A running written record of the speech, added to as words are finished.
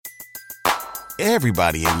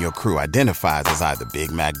Everybody in your crew identifies as either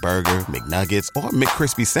Big Mac Burger, McNuggets, or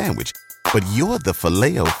McCrispy Sandwich. But you're the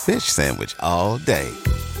Filet-O-Fish Sandwich all day.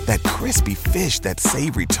 That crispy fish, that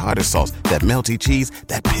savory tartar sauce, that melty cheese,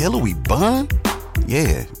 that pillowy bun.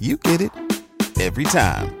 Yeah, you get it. Every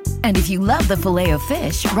time. And if you love the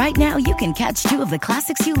Filet-O-Fish, right now you can catch 2 of the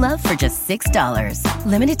classics you love for just $6.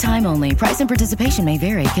 Limited time only. Price and participation may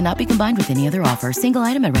vary. Cannot be combined with any other offer. Single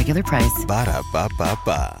item at regular price.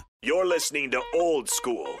 Ba-da-ba-ba-ba. You're listening to Old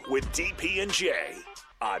School with DP and J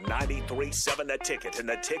on 93.7 The Ticket and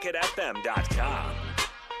theticketfm.com.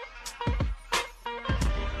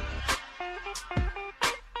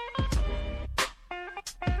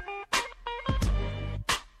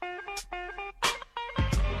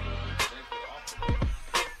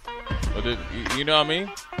 You know what I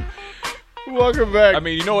mean? Welcome back. I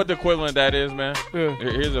mean, you know what the equivalent of that is, man? Yeah.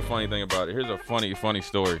 Here's a funny thing about it. Here's a funny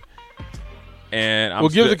story. And we'll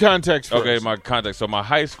give the context first. Okay, my context. So my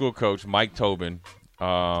high school coach, Mike Tobin,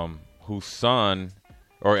 whose son,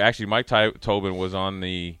 or actually Mike Tobin was on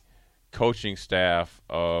the coaching staff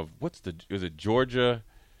of, was it Georgia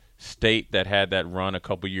State that had that run a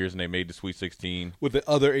couple years and they made the Sweet 16 with the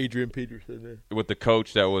other Adrian Peterson there. With the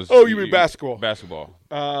coach that was you mean basketball? Basketball.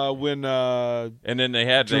 And then they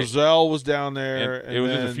had Giselle was down there. And it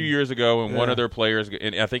was just a few years ago, and one of their players,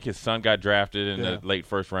 and I think his son got drafted in the late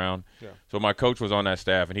first round. Yeah. So my coach was on that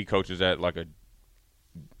staff, and he coaches at like a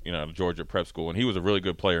Georgia prep school, and he was a really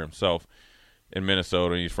good player himself in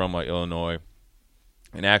Minnesota. And he's from like Illinois,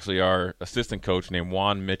 and actually our assistant coach named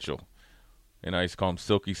Juan Mitchell. And I used to call him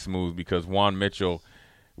Silky Smooth because Juan Mitchell,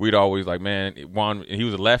 we'd always like, man, Juan, and he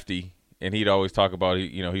was a lefty, and he'd always talk about,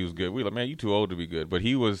 he was good. We'd like, man, you too old to be good. But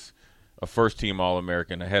he was a first-team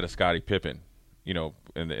All-American ahead of Scottie Pippen,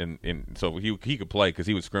 and so he could play because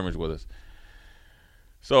he would scrimmage with us.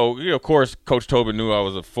 So, of course, Coach Tobin knew I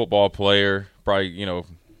was a football player, probably,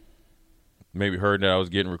 maybe heard that I was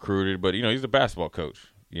getting recruited. But, he's a basketball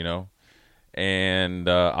coach, And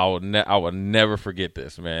I will never forget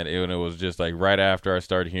this, man. It was just like right after I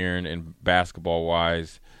started hearing in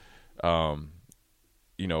basketball-wise, from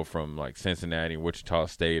like Cincinnati, Wichita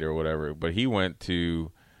State or whatever. But he went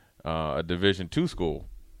to a Division II school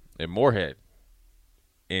in Moorhead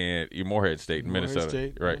State in Minnesota,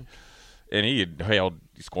 State, right? Yeah. And he had held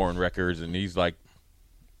scoring records, and he's like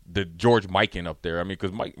the George Mikan up there. I mean,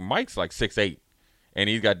 because Mike's like 6'8". And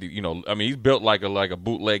he's got he's built like a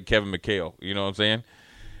bootleg Kevin McHale, you know what I'm saying?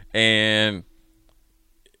 And,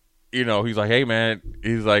 he's like, hey, man,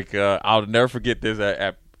 he's like, I'll never forget this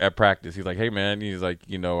at practice. He's like, hey, man, he's like,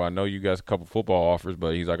 I know you got a couple football offers,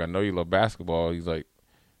 but he's like, I know you love basketball. He's like,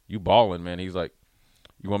 you balling, man. He's like,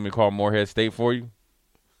 you want me to call Moorhead State for you?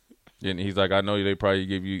 And he's like, I know they probably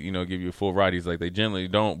give you a full ride. He's like, they generally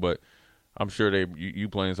don't, but I'm sure you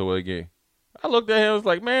playing so well again. I looked at him, I was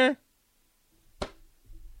like, man.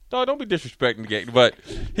 Dog, don't be disrespecting the game. But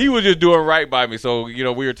he was just doing right by me. So, we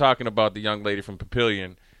were talking about the young lady from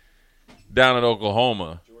Papillion down in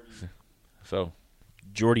Oklahoma. So,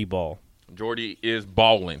 Jordy Ball. Jordy is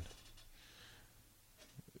balling.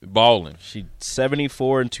 Balling. She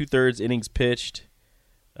 74 and 2/3 innings pitched,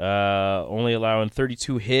 only allowing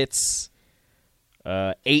 32 hits,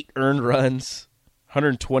 8 earned runs,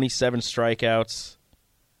 127 strikeouts.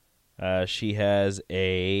 She has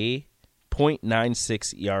a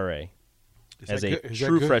 .96 ERA as a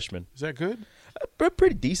true freshman. Is that good?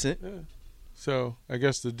 Pretty decent. Yeah. So I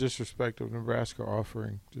guess the disrespect of Nebraska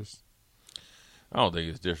offering just. I don't think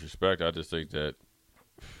it's disrespect. I just think that.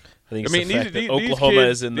 These Oklahoma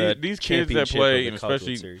kids, is in the these kids that play, and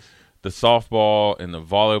especially Series. The softball and the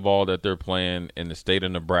volleyball that they're playing in the state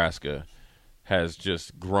of Nebraska has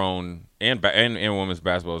just grown, and women's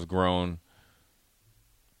basketball has grown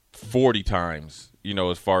 40 times.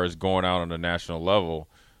 As far as going out on the national level.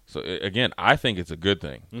 So, again, I think it's a good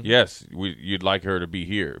thing. Mm-hmm. Yes, you'd like her to be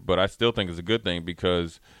here, but I still think it's a good thing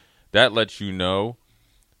because that lets you know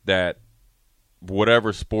that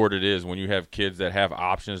whatever sport it is, when you have kids that have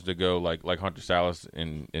options to go, like Hunter Salas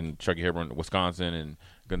and Chucky Hebron, Wisconsin, and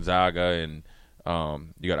Gonzaga, and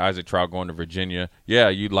you got Isaac Trout going to Virginia. Yeah,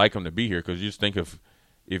 you'd like them to be here because you just think if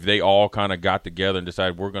they all kind of got together and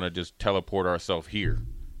decided we're going to just teleport ourselves here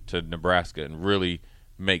to Nebraska and really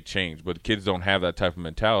make change. But the kids don't have that type of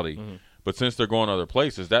mentality. Mm-hmm. But since they're going other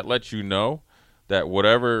places, that lets you know that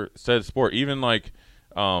whatever said sport, even like,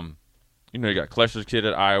 you got Klesher's kid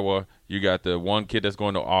at Iowa, you got the one kid that's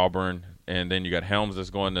going to Auburn, and then you got Helms that's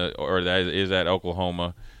going to, or that is at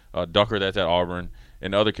Oklahoma, Ducker that's at Auburn,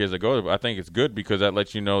 and other kids that go there. But I think it's good because that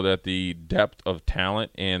lets you know that the depth of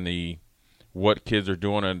talent and the what kids are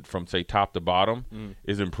doing and from, say, top to bottom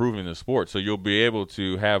is improving the sport. So you'll be able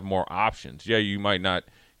to have more options. Yeah, you might not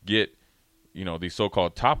get, these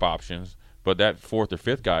so-called top options, but that fourth or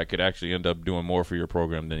fifth guy could actually end up doing more for your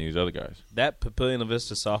program than these other guys. That Papillion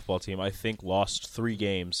Vista softball team, I think, lost 3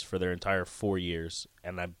 games for their entire 4 years,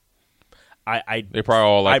 and they probably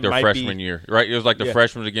all like their freshman year, right? It was like the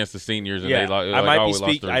freshmen against the seniors, and I might be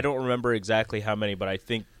speaking. I don't remember exactly how many, but I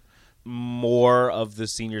think more of the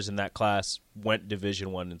seniors in that class went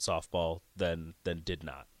Division I in softball than did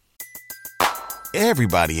not.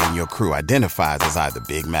 Everybody in your crew identifies as either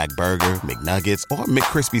Big Mac Burger, McNuggets, or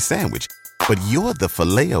McCrispy Sandwich. But you're the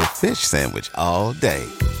Filet-O-Fish Sandwich all day.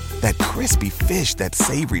 That crispy fish, that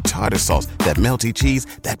savory tartar sauce, that melty cheese,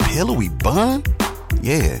 that pillowy bun.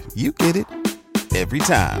 Yeah, you get it. Every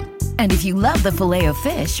time. And if you love the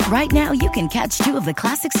Filet-O-Fish, right now you can catch 2 of the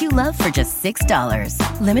classics you love for just $6.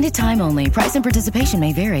 Limited time only. Price and participation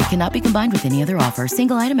may vary. Cannot be combined with any other offer.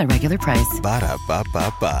 Single item at regular price.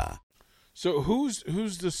 Ba-da-ba-ba-ba. So who's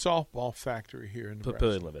the softball factory here in Nebraska?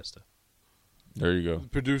 Papillion La Vista. There you go.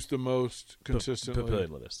 Produce the most consistently.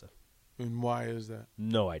 Papillion La Vista. And why is that?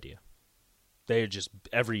 No idea. They just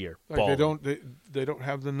every year. Like they don't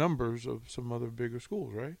have the numbers of some other bigger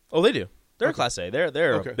schools, right? Oh, they do. They're Class A.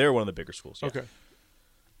 They're one of the bigger schools. Yeah. Okay.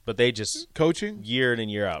 But they just coaching year in and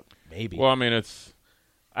year out. Maybe. Well, I mean,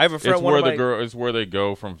 I have a friend. It's where they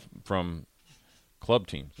go from club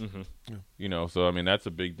teams. Mm-hmm. So I mean that's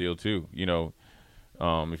a big deal too.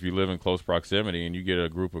 If you live in close proximity and you get a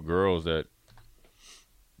group of girls that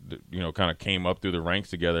kind of came up through the ranks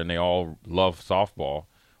together and they all love softball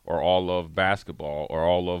or all love basketball or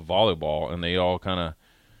all love volleyball and they all kind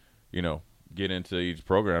of get into each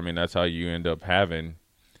program. I mean that's how you end up having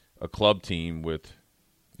a club team with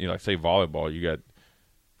like say volleyball. You got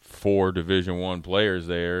 4 Division I players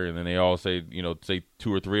there, and then they all say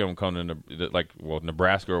 2 or 3 of them come to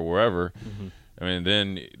Nebraska or wherever. Mm-hmm. I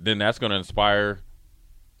mean, then that's going to inspire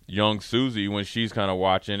young Susie when she's kind of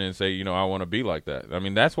watching and say, I want to be like that. I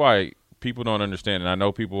mean, that's why people don't understand, and I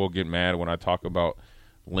know people will get mad when I talk about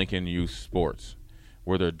Lincoln youth sports,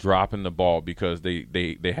 where they're dropping the ball because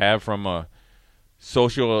they have from a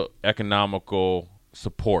socio-economical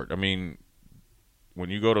support. I mean, when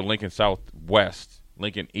you go to Lincoln Southwest,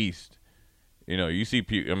 Lincoln East, you see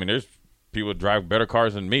people. I mean, there's people that drive better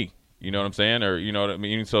cars than me. You know what I'm saying? Or you know what I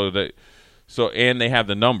mean? And they have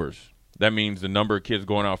the numbers. That means the number of kids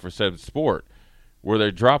going out for said sport. Where they're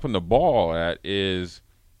dropping the ball at is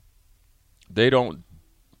they don't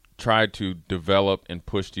try to develop and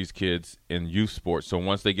push these kids in youth sports. So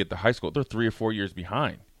once they get to high school, they're 3 or 4 years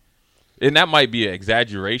behind. And that might be an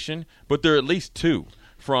exaggeration, but they're at least 2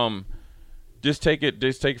 from. Just take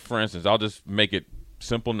for instance. I'll just make it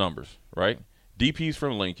simple numbers, right? DP's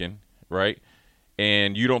from Lincoln, right?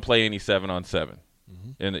 And you don't play any 7-on-7,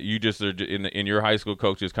 and you just are in your high school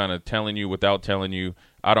coach is kind of telling you without telling you,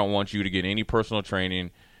 I don't want you to get any personal training.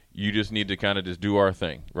 You just need to kind of just do our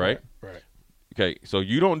thing, right? Right. Okay, so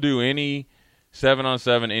you don't do any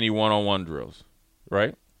 7-on-7, any 1-on-1 drills,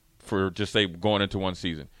 right? For just say going into one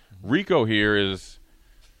season. Rico here is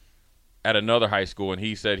at another high school, and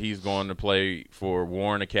he said he's going to play for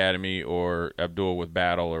Warren Academy or Abdul with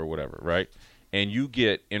Battle or whatever, right? And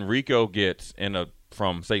Rico gets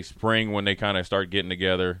from, say, spring when they kind of start getting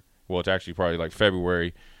together, well, it's actually probably like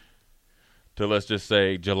February, to let's just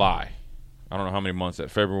say July. I don't know how many months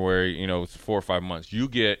that February, it's 4 or 5 months. You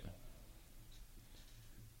get,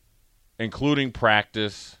 including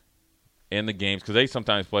practice and the games, because they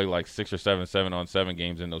sometimes play like 6 or 7-on-7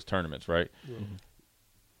 games in those tournaments, right? Mm-hmm.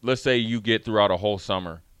 Let's say you get throughout a whole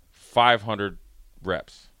summer 500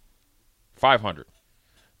 reps, 500.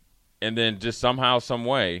 And then just somehow, some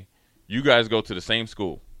way, you guys go to the same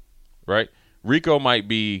school, right? Rico might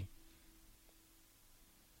be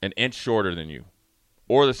an inch shorter than you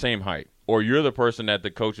or the same height. Or you're the person that the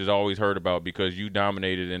coach has always heard about because you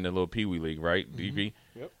dominated in the little Pee Wee League, right, mm-hmm. DP?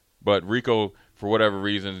 Yep. But Rico, for whatever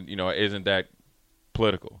reason, isn't that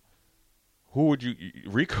political. Who would you –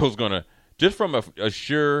 Rico's going to – just from a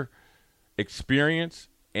sure experience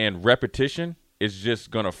and repetition, is just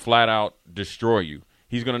going to flat out destroy you.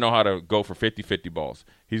 He's going to know how to go for 50-50 balls.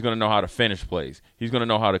 He's going to know how to finish plays. He's going to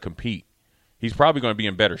know how to compete. He's probably going to be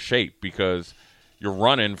in better shape because you're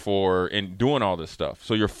running for and doing all this stuff.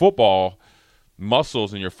 So your football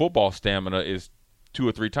muscles and your football stamina is 2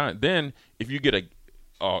 or 3 times. Then if you get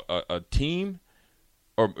a team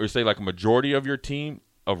or say like a majority of your team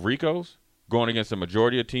of Ricos going against a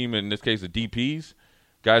majority of team, in this case the DPs,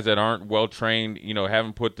 guys that aren't well trained,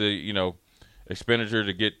 haven't put the expenditure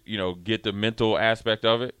to get the mental aspect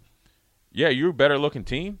of it. Yeah, you're a better looking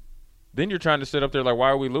team. Then you're trying to sit up there like, why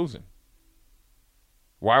are we losing?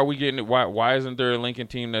 Why are we getting it? Why isn't there a Lincoln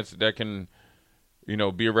team that can,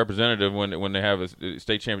 be a representative when they have a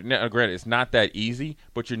state champion? Now, granted, it's not that easy,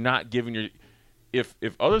 but you're not giving your if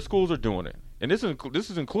other schools are doing it, and this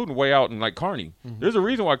is including way out in like Kearney. Mm-hmm. There's a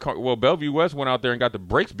reason why Bellevue West went out there and got the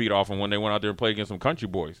brakes beat off them when they went out there and played against some country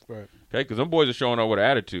boys. Right. Okay, because them boys are showing up with an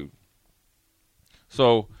attitude.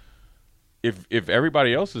 So if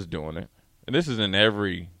everybody else is doing it, and this is in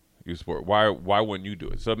every youth sport, why wouldn't you do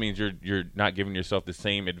it? So it means you're not giving yourself the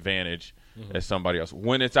same advantage as somebody else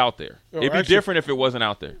when it's out there. It'd be different if it wasn't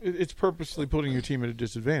out there. It's purposely putting your team at a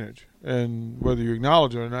disadvantage, and whether you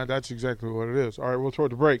acknowledge it or not, that's exactly what it is. All right, we'll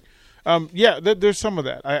toward the break. There's some of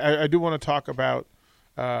that. I do want to talk about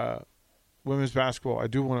women's basketball. I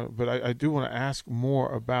do want to ask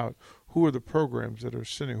more about who are the programs that are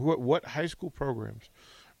sending what high school programs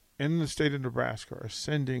in the state of Nebraska are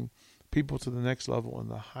sending people to the next level in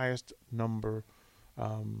the highest number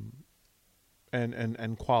and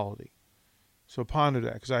quality. So ponder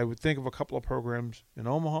that, because I would think of a couple of programs in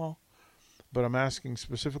Omaha, but I'm asking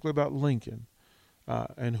specifically about Lincoln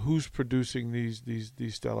and who's producing these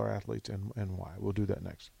stellar athletes and why. We'll do that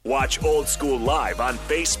next. Watch Old School live on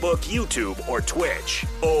Facebook, YouTube, or Twitch.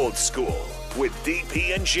 Old School with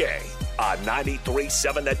DP and J on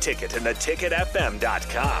 93.7 The Ticket and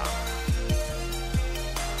theticketfm.com.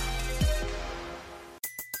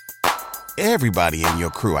 Everybody in your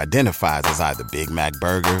crew identifies as either Big Mac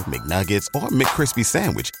Burger, McNuggets, or McCrispy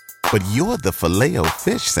Sandwich. But you're the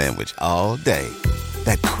Filet-O-Fish Sandwich all day.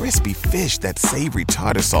 That crispy fish, that savory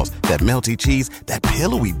tartar sauce, that melty cheese, that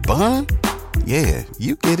pillowy bun. Yeah,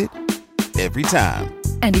 you get it. Every time.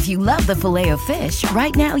 And if you love the Filet-O-Fish,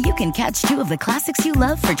 right now you can catch 2 of the classics you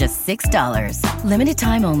love for just $6. Limited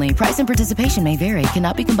time only. Price and participation may vary.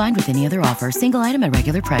 Cannot be combined with any other offer. Single item at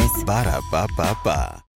regular price. Ba-da-ba-ba-ba.